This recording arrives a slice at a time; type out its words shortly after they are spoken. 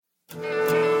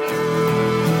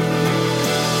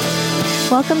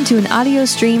Welcome to an audio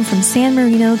stream from San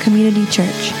Marino Community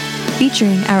Church,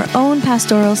 featuring our own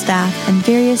pastoral staff and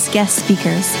various guest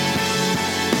speakers.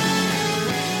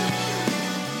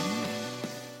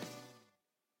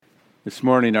 This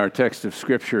morning, our text of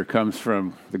Scripture comes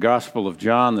from the Gospel of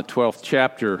John, the 12th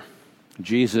chapter.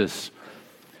 Jesus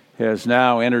has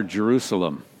now entered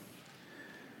Jerusalem,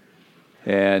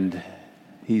 and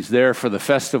he's there for the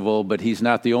festival, but he's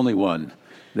not the only one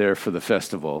there for the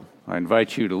festival. I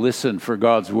invite you to listen for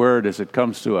God's word as it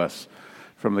comes to us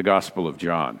from the Gospel of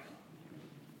John.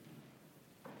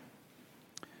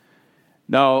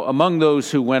 Now, among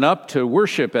those who went up to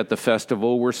worship at the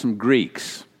festival were some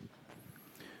Greeks.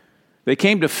 They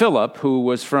came to Philip, who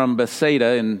was from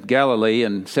Bethsaida in Galilee,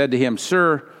 and said to him,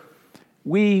 "Sir,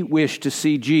 we wish to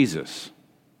see Jesus."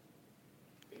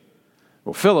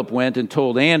 Well, Philip went and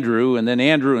told Andrew, and then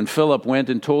Andrew and Philip went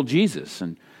and told Jesus.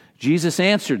 And Jesus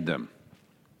answered them,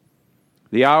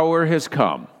 "The hour has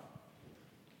come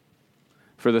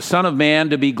for the Son of Man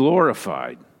to be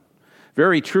glorified.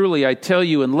 Very truly, I tell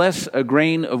you, unless a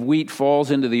grain of wheat falls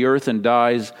into the earth and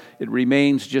dies, it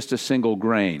remains just a single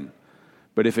grain.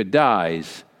 But if it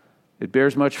dies, it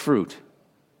bears much fruit.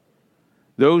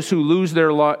 Those who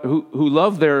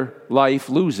love their life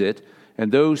lose it,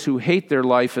 and those who hate their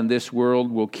life in this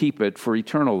world will keep it for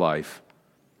eternal life.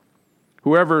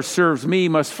 Whoever serves me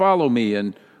must follow me,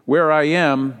 and where I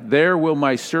am, there will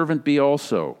my servant be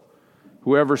also.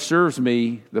 Whoever serves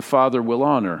me, the Father will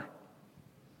honor.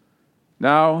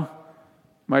 Now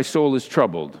my soul is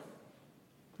troubled.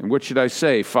 And what should I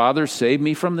say? Father, save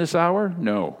me from this hour?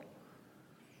 No.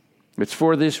 It's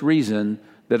for this reason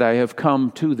that I have come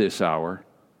to this hour.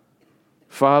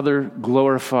 Father,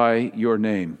 glorify your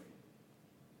name."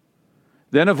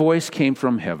 Then a voice came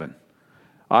from heaven.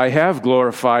 "I have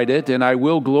glorified it, and I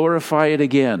will glorify it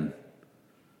again."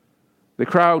 The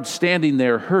crowd standing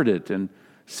there heard it and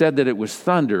said that it was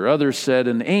thunder. Others said,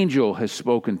 "An angel has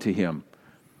spoken to him."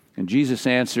 And Jesus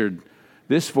answered,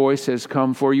 "This voice has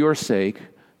come for your sake,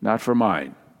 not for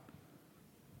mine.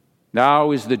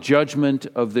 Now is the judgment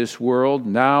of this world.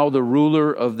 Now the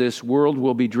ruler of this world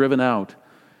will be driven out.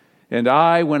 And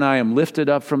I, when I am lifted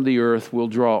up from the earth, will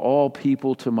draw all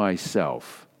people to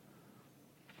myself."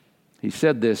 He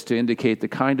said this to indicate the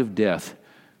kind of death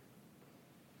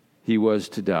he was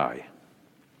to die.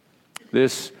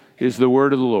 This is the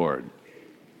word of the Lord.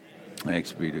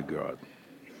 Thanks be to God.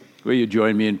 Will you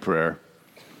join me in prayer?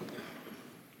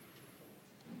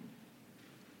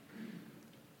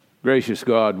 Gracious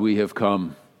God, we have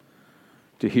come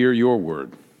to hear your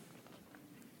word.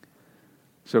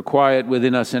 So quiet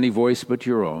within us any voice but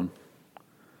your own,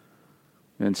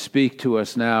 and speak to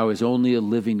us now as only a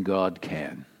living God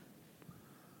can.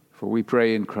 For we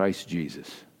pray in Christ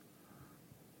Jesus.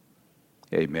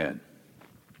 Amen.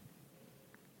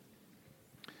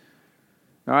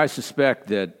 Now, I suspect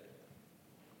that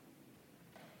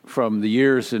from the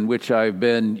years in which I've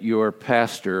been your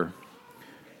pastor,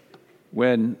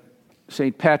 when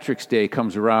St. Patrick's Day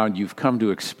comes around, you've come to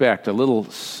expect a little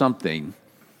something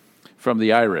from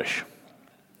the Irish.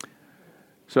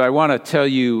 So I want to tell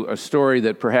you a story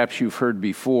that perhaps you've heard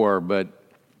before, but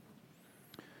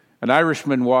an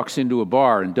Irishman walks into a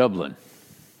bar in Dublin.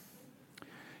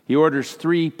 He orders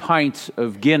 3 pints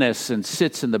of Guinness and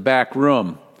sits in the back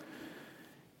room.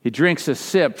 He drinks a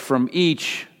sip from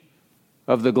each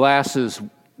of the glasses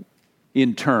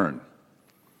in turn.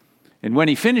 And when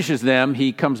he finishes them,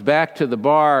 he comes back to the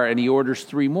bar and he orders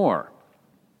 3 more.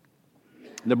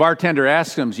 The bartender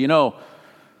asks him,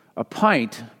 a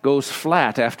pint goes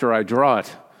flat after I draw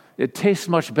it. It tastes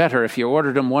much better if you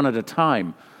ordered them one at a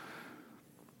time.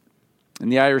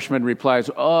 And the Irishman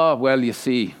replies, "Oh, well, you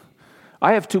see,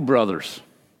 I have 2 brothers.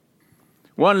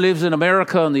 One lives in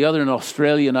America and the other in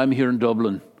Australia, and I'm here in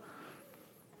Dublin.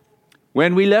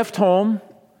 When we left home,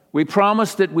 we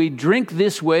promised that we'd drink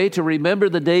this way to remember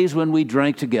the days when we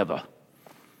drank together."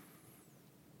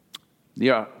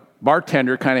 The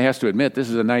bartender kind of has to admit this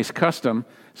is a nice custom,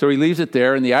 so he leaves it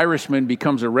there, and the Irishman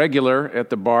becomes a regular at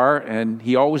the bar, and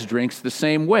he always drinks the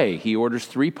same way. He orders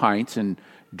 3 pints and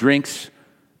drinks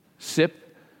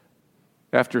sip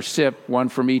after sip, one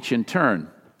from each in turn.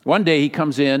 One day he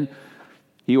comes in,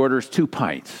 he orders 2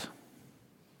 pints.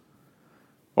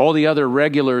 All the other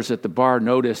regulars at the bar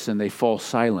notice and they fall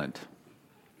silent.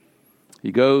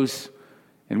 He goes,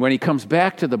 and when he comes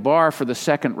back to the bar for the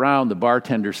second round, the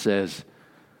bartender says,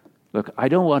 "Look, I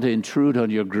don't want to intrude on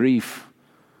your grief,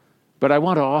 but I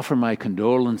want to offer my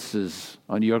condolences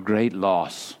on your great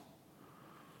loss."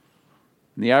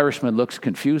 And the Irishman looks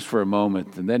confused for a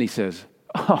moment, and then he says,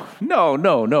 "Oh,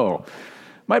 no.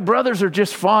 My brothers are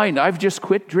just fine. I've just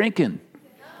quit drinking."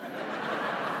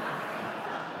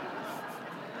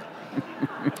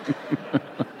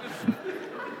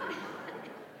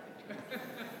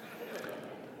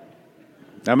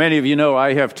 Now, many of you know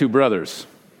I have two brothers,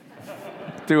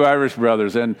 two Irish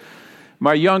brothers, and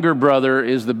my younger brother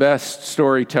is the best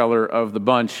storyteller of the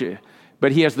bunch,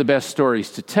 but he has the best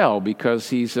stories to tell because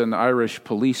he's an Irish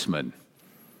policeman,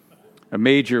 a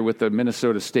major with the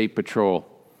Minnesota State Patrol.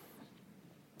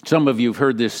 Some of you have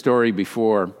heard this story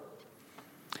before.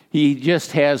 He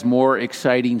just has more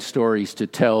exciting stories to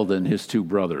tell than his two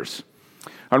brothers.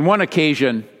 On one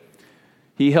occasion,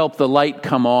 he helped the light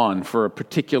come on for a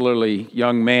particularly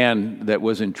young man that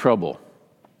was in trouble.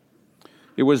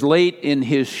 It was late in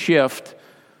his shift,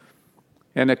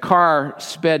 and a car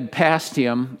sped past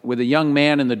him with a young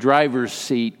man in the driver's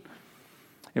seat.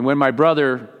 And when my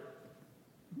brother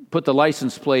put the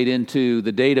license plate into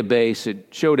the database, it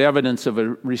showed evidence of a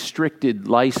restricted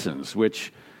license,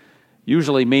 which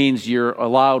usually means you're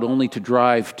allowed only to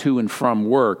drive to and from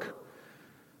work.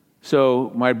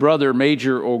 So my brother,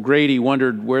 Major O'Grady,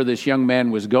 wondered where this young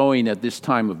man was going at this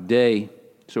time of day,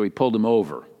 so he pulled him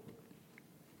over.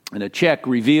 And a check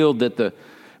revealed that the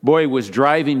boy was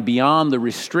driving beyond the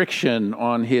restriction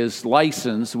on his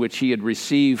license, which he had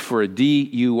received for a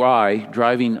DUI,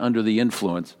 driving under the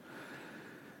influence.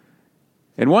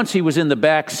 And once he was in the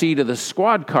back seat of the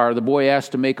squad car, the boy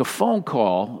asked to make a phone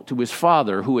call to his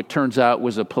father, who it turns out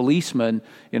was a policeman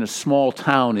in a small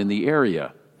town in the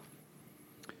area.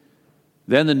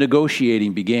 Then the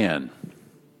negotiating began.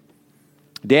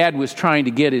 Dad was trying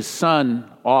to get his son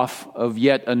off of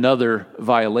yet another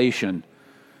violation,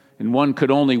 and one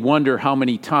could only wonder how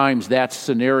many times that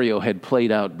scenario had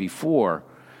played out before.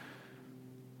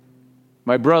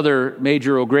 My brother,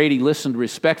 Major O'Grady, listened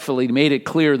respectfully, made it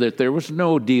clear that there was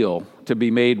no deal to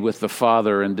be made with the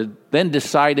father, and then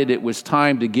decided it was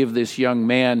time to give this young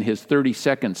man his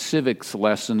 30-second civics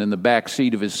lesson in the back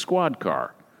seat of his squad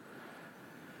car.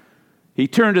 He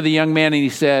turned to the young man and he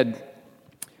said,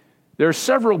 "There are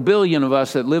several billion of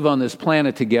us that live on this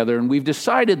planet together, and we've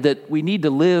decided that we need to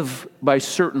live by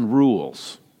certain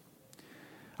rules.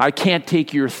 I can't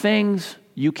take your things,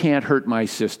 you can't hurt my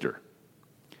sister.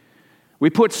 We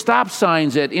put stop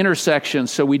signs at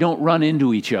intersections so we don't run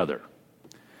into each other.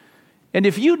 And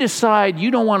if you decide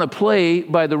you don't want to play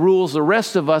by the rules the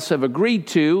rest of us have agreed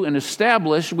to and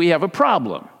established, we have a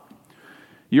problem.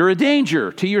 You're a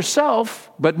danger to yourself,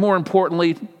 but more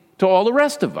importantly, to all the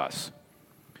rest of us.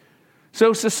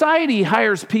 So society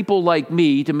hires people like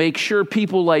me to make sure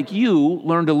people like you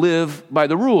learn to live by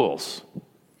the rules.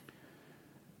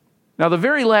 Now, the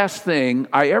very last thing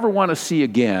I ever want to see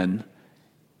again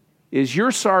is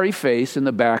your sorry face in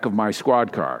the back of my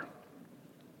squad car.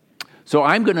 So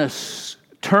I'm going to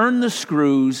turn the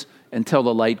screws until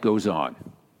the light goes on.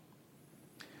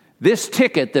 This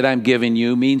ticket that I'm giving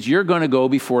you means you're going to go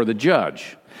before the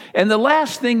judge. And the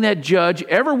last thing that judge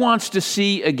ever wants to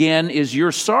see again is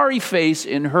your sorry face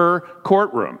in her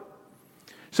courtroom.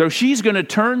 So she's going to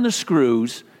turn the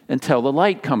screws until the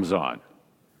light comes on.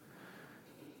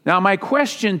 Now, my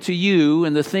question to you,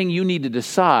 and the thing you need to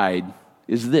decide,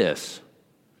 is this: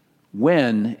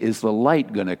 when is the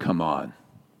light going to come on?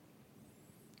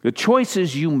 The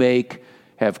choices you make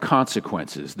have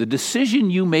consequences. The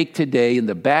decision you make today in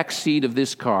the back seat of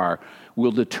this car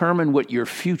will determine what your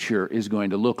future is going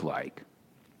to look like.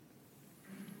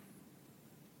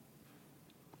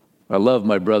 I love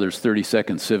my brother's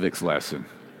 30-second civics lesson.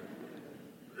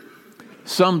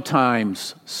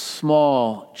 Sometimes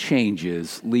small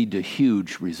changes lead to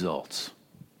huge results.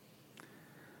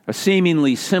 A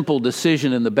seemingly simple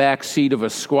decision in the back seat of a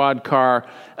squad car,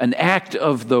 an act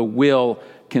of the will,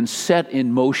 can set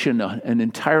in motion an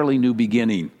entirely new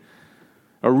beginning,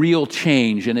 a real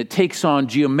change, and it takes on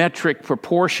geometric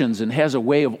proportions and has a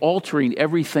way of altering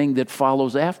everything that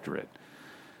follows after it.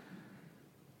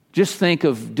 Just think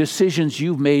of decisions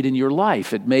you've made in your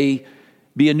life. It may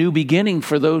be a new beginning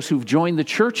for those who've joined the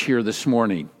church here this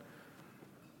morning,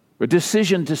 a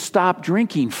decision to stop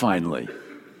drinking finally,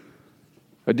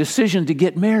 a decision to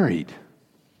get married.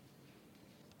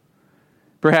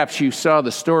 Perhaps you saw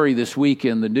the story this week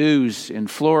in the news in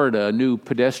Florida. A new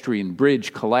pedestrian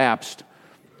bridge collapsed.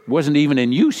 It wasn't even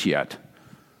in use yet.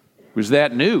 It was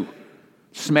that new.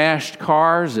 Smashed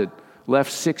cars. It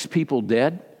left 6 people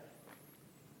dead.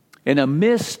 And a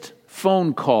missed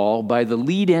phone call by the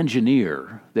lead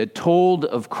engineer that told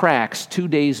of cracks 2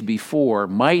 days before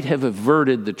might have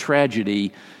averted the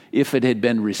tragedy if it had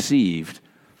been received.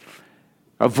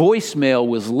 A voicemail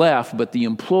was left, but the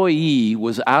employee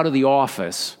was out of the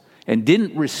office and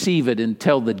didn't receive it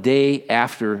until the day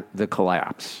after the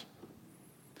collapse.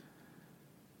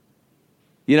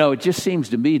 You know, it just seems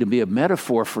to me to be a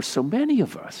metaphor for so many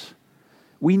of us.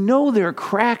 We know there are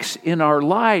cracks in our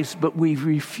lives, but we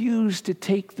refuse to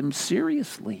take them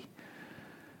seriously.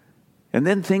 And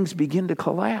then things begin to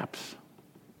collapse.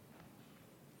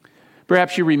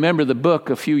 Perhaps you remember the book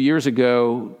a few years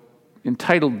ago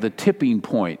entitled The Tipping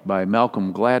Point by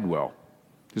Malcolm Gladwell.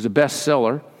 It was a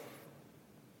bestseller.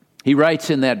 He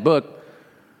writes in that book,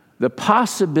 the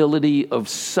possibility of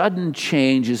sudden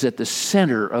change is at the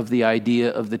center of the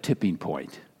idea of the tipping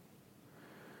point.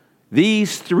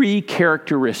 These three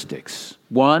characteristics: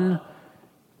 1,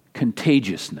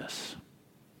 contagiousness;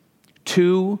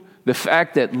 2, the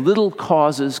fact that little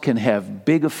causes can have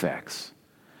big effects;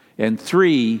 and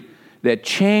 3, that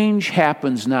change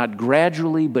happens not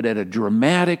gradually but at a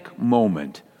dramatic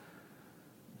moment.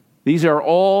 These are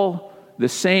all the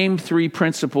same three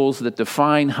principles that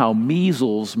define how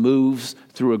measles moves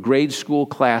through a grade school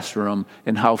classroom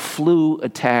and how flu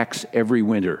attacks every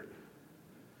winter.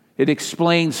 It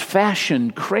explains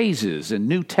fashion crazes and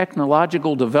new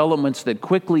technological developments that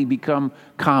quickly become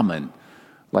common,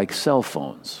 like cell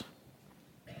phones.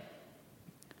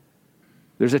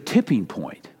 There's a tipping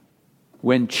point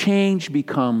when change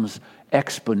becomes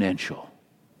exponential.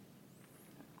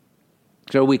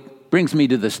 So it brings me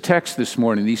to this text this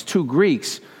morning. These two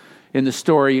Greeks in the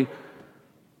story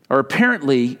are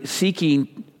apparently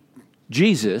seeking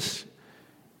Jesus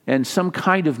and some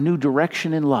kind of new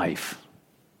direction in life.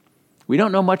 We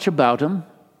don't know much about them.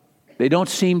 They don't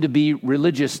seem to be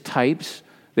religious types.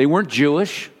 They weren't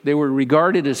Jewish. They were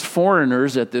regarded as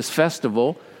foreigners at this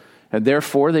festival, and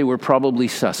therefore they were probably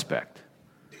suspect.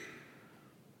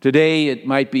 Today, it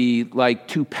might be like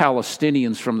two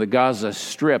Palestinians from the Gaza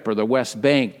Strip or the West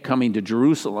Bank coming to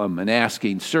Jerusalem and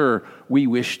asking, "Sir, we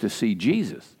wish to see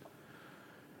Jesus."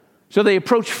 So they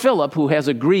approach Philip, who has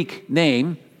a Greek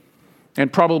name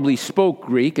and probably spoke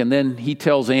Greek, and then he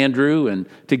tells Andrew, and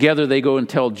together they go and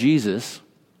tell Jesus.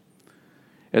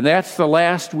 And that's the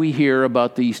last we hear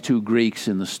about these two Greeks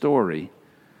in the story.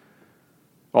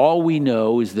 All we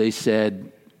know is they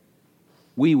said,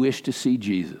 "We wish to see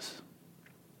Jesus."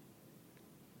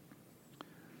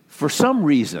 For some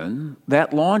reason,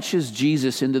 that launches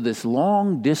Jesus into this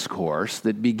long discourse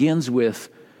that begins with,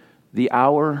 "The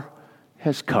hour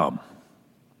has come."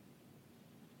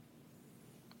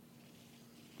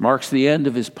 Marks the end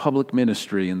of his public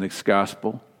ministry in this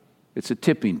gospel. It's a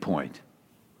tipping point.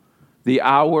 The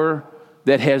hour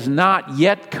that has not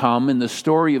yet come in the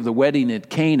story of the wedding at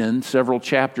Canaan several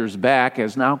chapters back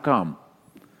has now come.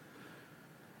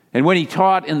 And when he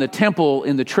taught in the temple,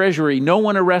 in the treasury, no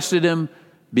one arrested him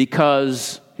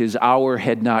because his hour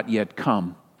had not yet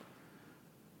come.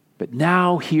 But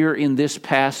now here in this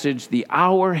passage, the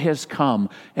hour has come,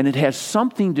 and it has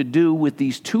something to do with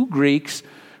these two Greeks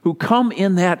who come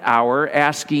in that hour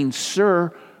asking,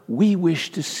 "Sir, we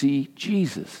wish to see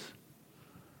Jesus."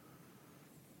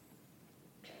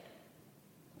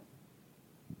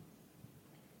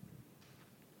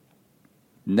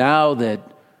 Now that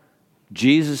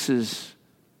Jesus'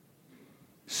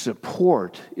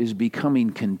 support is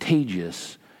becoming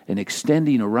contagious and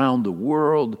extending around the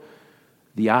world,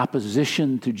 the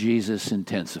opposition to Jesus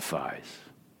intensifies.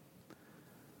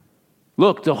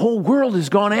 "Look, the whole world has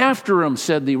gone after him,"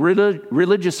 said the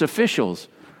religious officials.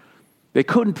 They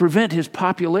couldn't prevent his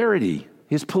popularity.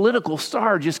 His political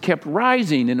star just kept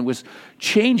rising, and it was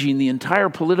changing the entire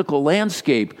political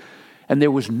landscape, and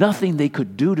there was nothing they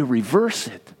could do to reverse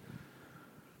it.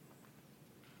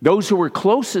 Those who were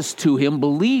closest to him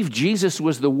believed Jesus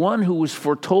was the one who was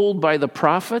foretold by the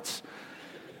prophets,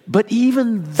 but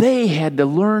even they had to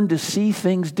learn to see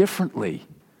things differently.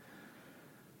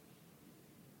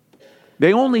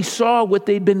 They only saw what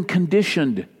they'd been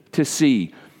conditioned to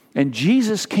see, and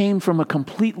Jesus came from a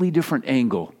completely different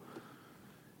angle.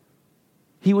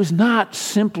 He was not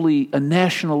simply a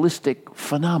nationalistic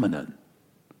phenomenon.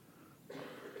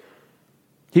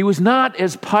 He was not,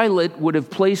 as Pilate would have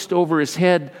placed over his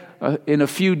head in a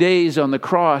few days on the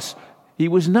cross, he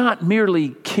was not merely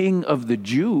King of the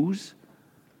Jews.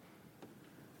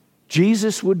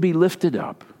 Jesus would be lifted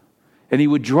up, and he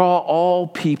would draw all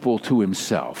people to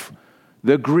himself.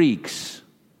 The Greeks,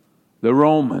 the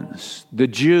Romans, the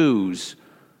Jews,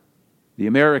 the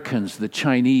Americans, the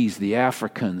Chinese, the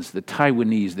Africans, the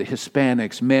Taiwanese, the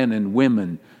Hispanics, men and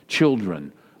women,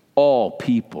 children, all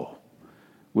people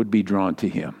would be drawn to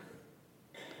him.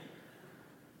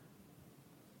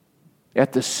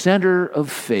 At the center of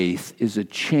faith is a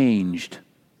changed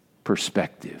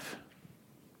perspective.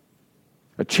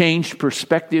 A changed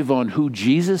perspective on who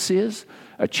Jesus is,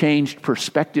 a changed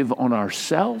perspective on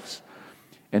ourselves,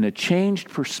 and a changed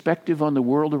perspective on the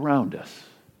world around us.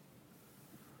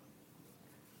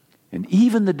 And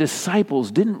even the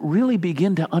disciples didn't really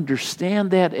begin to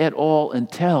understand that at all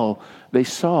until they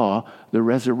saw the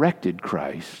resurrected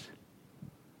Christ.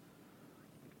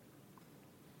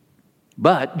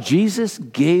 But Jesus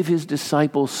gave his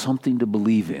disciples something to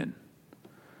believe in.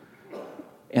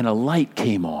 And a light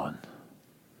came on.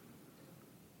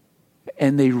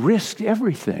 And they risked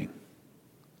everything.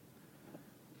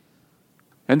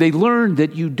 And they learned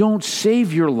that you don't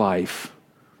save your life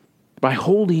by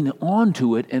holding on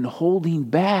to it and holding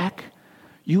back.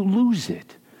 You lose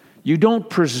it. You don't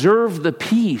preserve the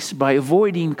peace by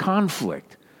avoiding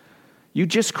conflict. You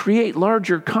just create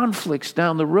larger conflicts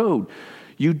down the road.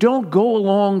 You don't go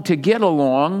along to get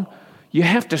along. You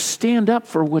have to stand up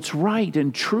for what's right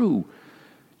and true.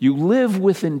 You live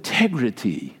with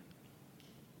integrity.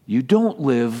 You don't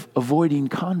live avoiding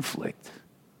conflict.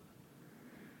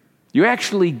 You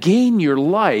actually gain your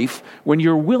life when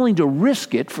you're willing to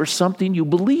risk it for something you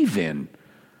believe in.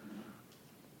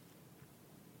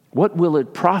 What will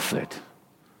it profit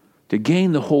to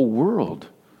gain the whole world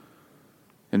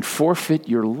and forfeit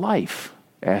your life,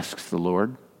 asks the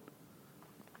Lord.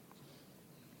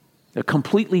 A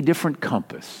completely different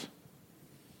compass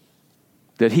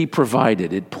that he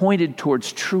provided. It pointed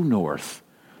towards true north.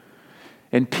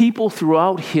 And people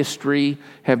throughout history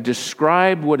have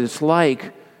described what it's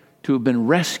like to have been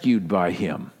rescued by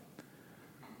him.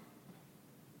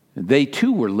 And they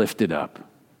too were lifted up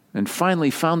and finally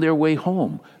found their way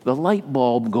home. The light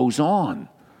bulb goes on.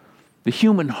 The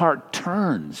human heart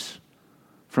turns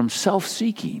from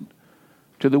self-seeking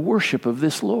to the worship of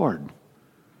this Lord.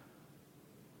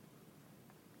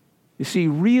 You see,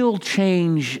 real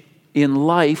change in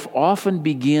life often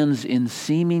begins in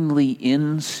seemingly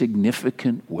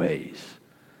insignificant ways.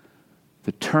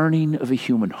 The turning of a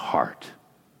human heart.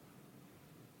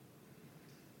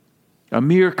 A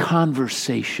mere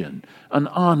conversation, an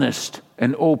honest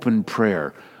and open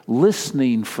prayer,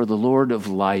 listening for the Lord of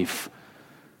life.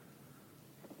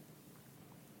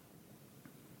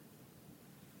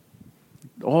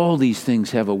 All these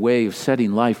things have a way of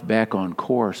setting life back on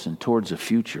course and towards a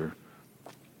future.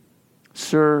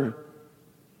 Sir,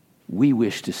 we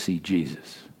wish to see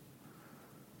Jesus.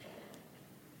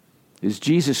 Is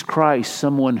Jesus Christ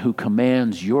someone who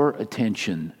commands your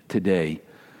attention today?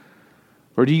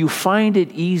 Or do you find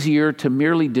it easier to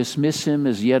merely dismiss him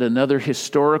as yet another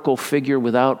historical figure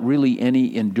without really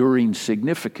any enduring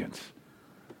significance?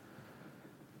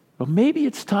 Well, maybe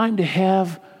it's time to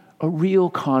have a real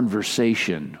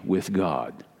conversation with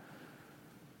God.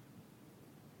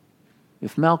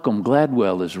 If Malcolm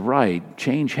Gladwell is right,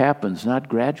 change happens not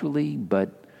gradually,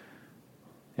 but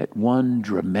at one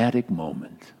dramatic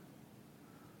moment.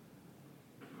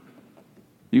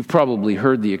 You've probably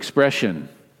heard the expression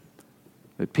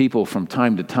that people from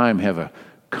time to time have a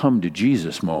come to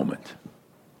Jesus moment.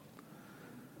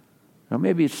 Now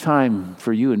maybe it's time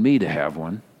for you and me to have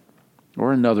one,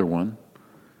 or another one.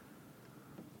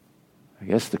 I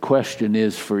guess the question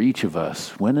is for each of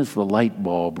us, when is the light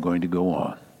bulb going to go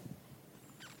on?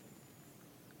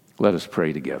 Let us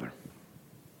pray together.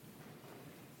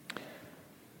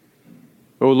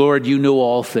 Oh Lord, you know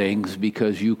all things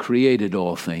because you created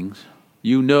all things.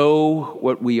 You know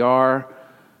what we are,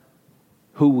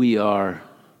 who we are,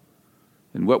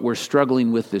 and what we're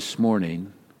struggling with this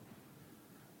morning.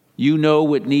 You know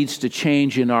what needs to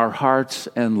change in our hearts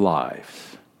and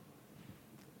lives.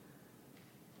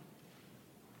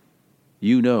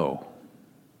 You know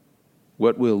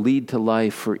what will lead to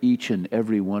life for each and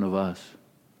every one of us.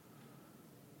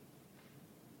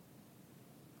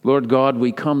 Lord God,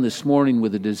 we come this morning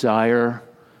with a desire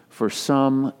for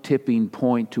some tipping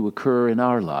point to occur in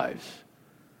our lives,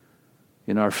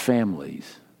 in our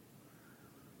families,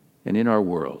 and in our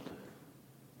world.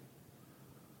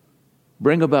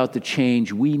 Bring about the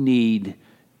change we need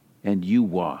and you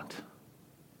want.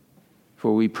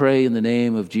 For we pray in the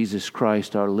name of Jesus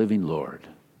Christ, our living Lord.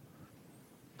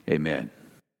 Amen.